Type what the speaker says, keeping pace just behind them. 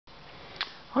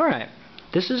Alright,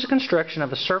 this is a construction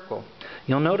of a circle.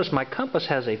 You'll notice my compass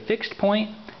has a fixed point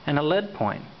and a lead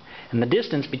point, and the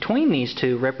distance between these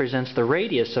two represents the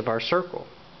radius of our circle.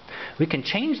 We can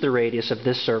change the radius of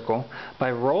this circle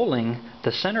by rolling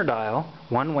the center dial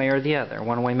one way or the other.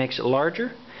 One way makes it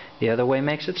larger, the other way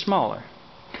makes it smaller.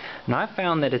 Now I've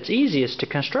found that it's easiest to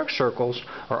construct circles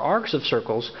or arcs of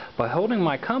circles by holding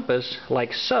my compass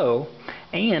like so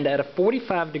and at a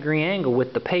 45-degree angle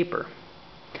with the paper.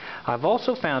 I've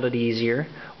also found it easier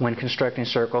when constructing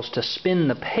circles to spin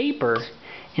the paper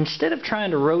instead of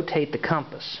trying to rotate the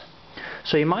compass.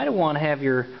 So you might want to have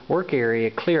your work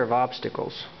area clear of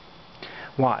obstacles.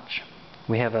 Watch.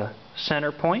 We have a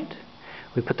center point.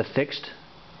 We put the fixed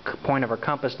point of our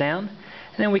compass down,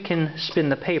 and then we can spin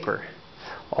the paper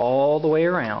all the way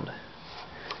around.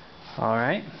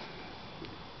 Alright.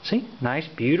 See? Nice,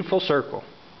 beautiful circle.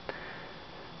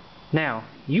 Now,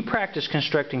 you practice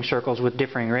constructing circles with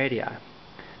differing radii.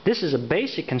 This is a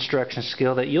basic construction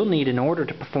skill that you'll need in order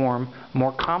to perform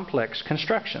more complex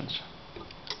constructions.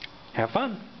 Have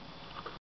fun!